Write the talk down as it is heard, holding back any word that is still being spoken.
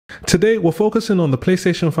Today, we're focusing on the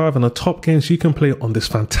PlayStation 5 and the top games you can play on this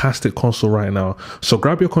fantastic console right now. So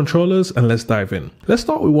grab your controllers and let's dive in. Let's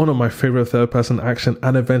start with one of my favorite third-person action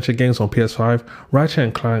and adventure games on PS5, Ratchet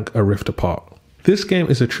and Clank: A Rift Apart. This game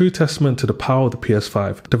is a true testament to the power of the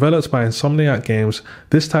PS5. Developed by Insomniac Games,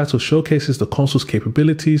 this title showcases the console's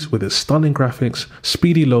capabilities with its stunning graphics,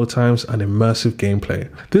 speedy load times, and immersive gameplay.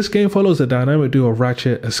 This game follows the dynamic duo of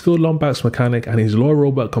Ratchet, a skilled lombax mechanic, and his loyal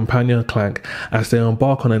robot companion Clank as they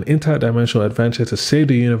embark on an interdimensional adventure to save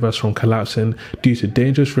the universe from collapsing due to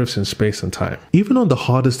dangerous rifts in space and time. Even on the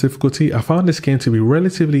hardest difficulty, I found this game to be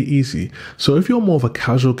relatively easy, so if you're more of a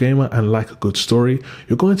casual gamer and like a good story,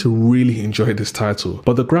 you're going to really enjoy this title.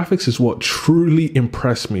 But the graphics is what truly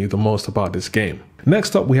impressed me the most about this game.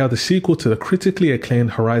 Next up, we have the sequel to the critically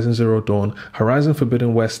acclaimed Horizon Zero Dawn. Horizon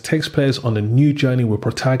Forbidden West takes players on a new journey with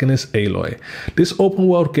protagonist Aloy. This open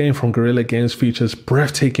world game from Guerrilla Games features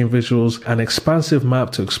breathtaking visuals, an expansive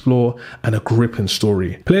map to explore, and a gripping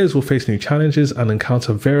story. Players will face new challenges and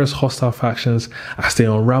encounter various hostile factions as they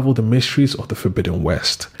unravel the mysteries of the Forbidden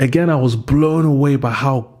West. Again, I was blown away by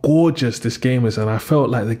how gorgeous this game is, and I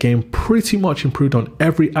felt like the game pretty much improved on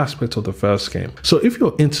every aspect of the first game. So if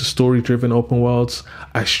you're into story-driven open worlds,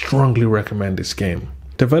 I strongly recommend this game.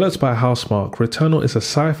 Developed by Housemarque, Returnal is a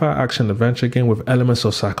sci-fi action-adventure game with elements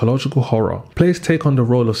of psychological horror. Players take on the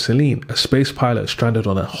role of Celine, a space pilot stranded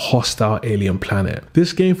on a hostile alien planet.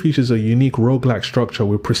 This game features a unique roguelike structure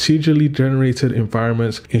with procedurally generated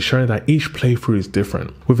environments, ensuring that each playthrough is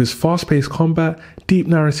different. With its fast-paced combat, deep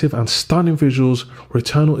narrative, and stunning visuals,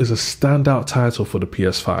 Returnal is a standout title for the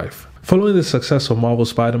PS5. Following the success of Marvel's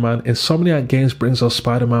Spider-Man, Insomniac Games brings us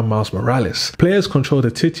Spider-Man Miles Morales. Players control the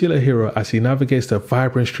titular hero as he navigates the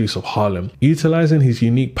vibrant streets of Harlem, utilizing his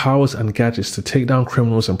unique powers and gadgets to take down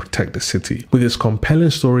criminals and protect the city. With its compelling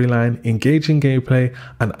storyline, engaging gameplay,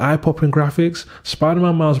 and eye-popping graphics,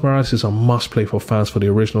 Spider-Man Miles Morales is a must-play for fans for the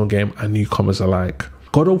original game and newcomers alike.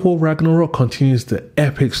 God of War Ragnarok continues the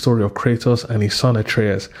epic story of Kratos and his son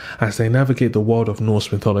Atreus as they navigate the world of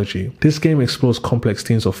Norse mythology. This game explores complex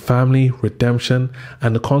themes of family, redemption,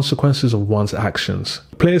 and the consequences of one's actions.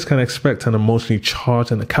 Players can expect an emotionally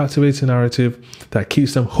charged and a captivating narrative that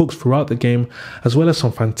keeps them hooked throughout the game, as well as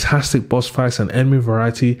some fantastic boss fights and enemy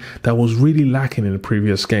variety that was really lacking in the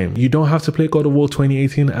previous game. You don't have to play God of War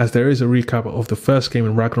 2018 as there is a recap of the first game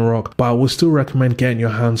in Ragnarok, but I would still recommend getting your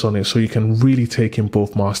hands on it so you can really take in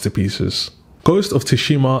both masterpieces. Ghost of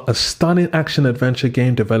Tschunima, a stunning action-adventure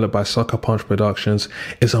game developed by Sucker Punch Productions,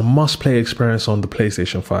 is a must-play experience on the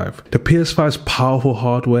PlayStation 5. The PS5's powerful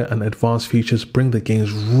hardware and advanced features bring the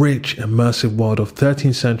game's rich, immersive world of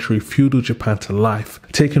 13th century feudal Japan to life.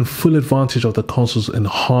 Taking full advantage of the console's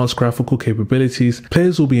enhanced graphical capabilities,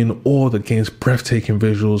 players will be in awe of the game's breathtaking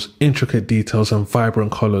visuals, intricate details, and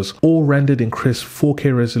vibrant colors, all rendered in crisp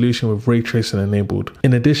 4K resolution with ray tracing enabled.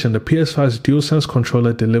 In addition, the PS5's DualSense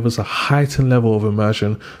controller delivers a heightened level of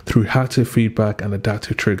immersion through haptic feedback and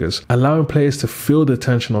adaptive triggers, allowing players to feel the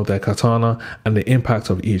tension of their katana and the impact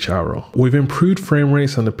of each arrow. With improved frame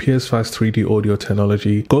rates and the PS5's 3D audio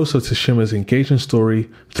technology, Ghost of Tsushima's engaging story,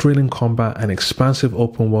 thrilling combat, and expansive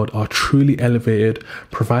open world are truly elevated,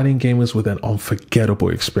 providing gamers with an unforgettable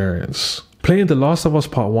experience. Playing The Last of Us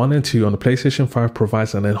Part 1 and 2 on the PlayStation 5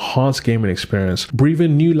 provides an enhanced gaming experience,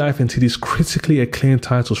 breathing new life into these critically acclaimed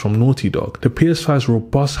titles from Naughty Dog. The PS5's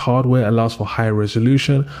robust hardware allows for higher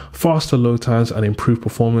resolution, faster load times, and improved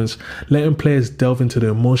performance, letting players delve into the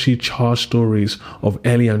emotionally charged stories of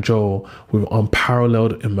Ellie and Joel with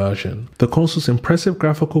unparalleled immersion. The console's impressive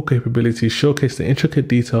graphical capabilities showcase the intricate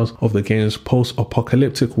details of the game's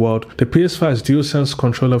post-apocalyptic world. The PS5's DualSense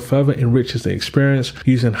controller further enriches the experience,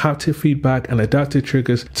 using haptic feedback and adaptive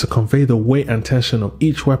triggers to convey the weight and tension of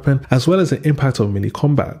each weapon, as well as the impact of mini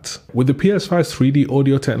combat. With the PS5's 3D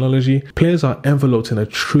audio technology, players are enveloped in a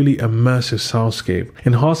truly immersive soundscape,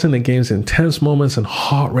 enhancing the game's intense moments and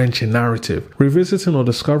heart-wrenching narrative. Revisiting or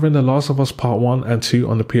discovering The Last of Us Part 1 and 2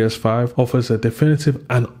 on the PS5 offers a definitive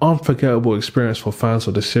and unforgettable experience for fans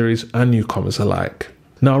of the series and newcomers alike.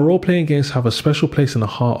 Now, role-playing games have a special place in the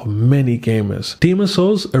heart of many gamers. Demon's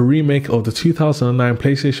Souls, a remake of the 2009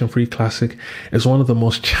 PlayStation 3 classic, is one of the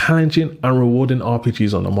most challenging and rewarding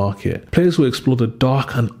RPGs on the market. Players will explore the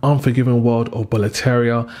dark and unforgiving world of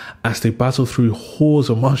Boletaria as they battle through hordes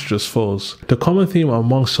of monstrous foes. The common theme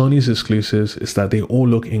among Sony's exclusives is that they all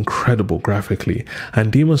look incredible graphically,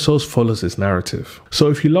 and Demon's Souls follows its narrative.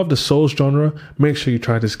 So if you love the Souls genre, make sure you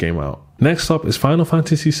try this game out. Next up is Final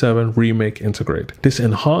Fantasy VII Remake Intergrade. This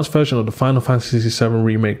enhanced version of the Final Fantasy VII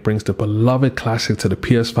Remake brings the beloved classic to the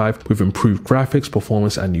PS5 with improved graphics,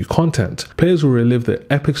 performance, and new content. Players will relive the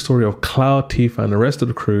epic story of Cloud, Tifa, and the rest of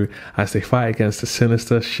the crew as they fight against the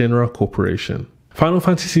sinister Shinra Corporation. Final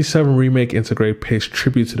Fantasy VII Remake Intergrade pays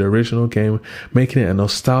tribute to the original game, making it a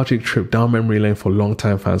nostalgic trip down memory lane for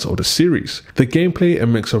longtime fans of the series. The gameplay, a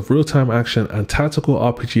mix of real-time action and tactical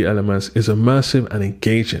RPG elements, is immersive and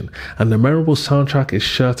engaging, and the memorable soundtrack is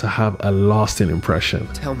sure to have a lasting impression.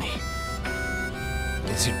 Tell me,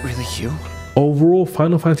 is it really you? Overall,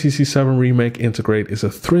 Final Fantasy VII Remake Intergrade is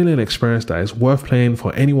a thrilling experience that is worth playing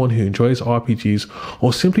for anyone who enjoys RPGs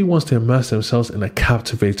or simply wants to immerse themselves in a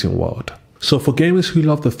captivating world. So for gamers who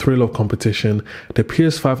love the thrill of competition, the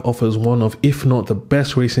PS5 offers one of, if not the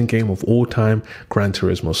best racing game of all time, Gran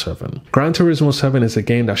Turismo 7. Gran Turismo 7 is a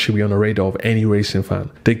game that should be on the radar of any racing fan.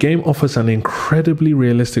 The game offers an incredibly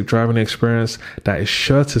realistic driving experience that is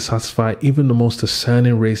sure to satisfy even the most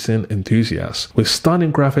discerning racing enthusiasts. With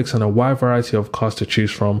stunning graphics and a wide variety of cars to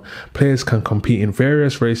choose from, players can compete in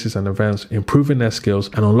various races and events, improving their skills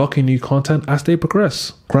and unlocking new content as they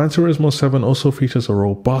progress. Gran Turismo 7 also features a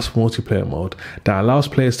robust multiplayer mode that allows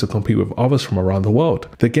players to compete with others from around the world.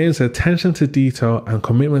 The game's attention to detail and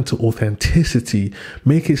commitment to authenticity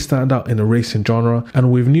make it stand out in the racing genre,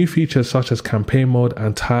 and with new features such as campaign mode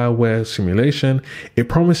and tire wear simulation, it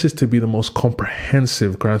promises to be the most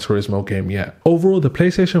comprehensive Gran Turismo game yet. Overall, the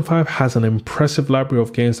PlayStation 5 has an impressive library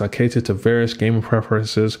of games that cater to various gaming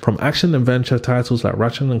preferences, from action-adventure titles like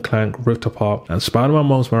Ratchet and Clank, Rift Apart, and Spider-Man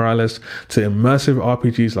Miles Morales, to immersive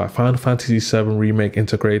RPGs like Final Fantasy VII Remake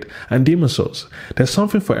Intergrade and Demon's Souls. There's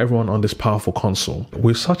something for everyone on this powerful console.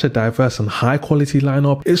 With such a diverse and high quality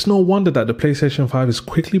lineup, it's no wonder that the PlayStation 5 is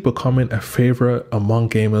quickly becoming a favorite among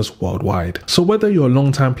gamers worldwide. So whether you're a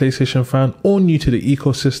long-time PlayStation fan or new to the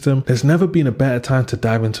ecosystem, there's never been a better time to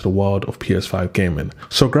dive into the world of PS5 gaming.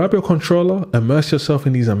 So grab your controller, immerse yourself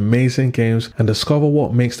in these amazing games, and discover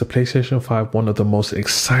what makes the PlayStation 5 one of the most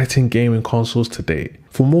exciting gaming consoles to date.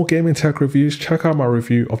 For more gaming tech reviews, check out my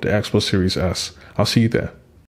review of the Xbox Series S. I'll see you there.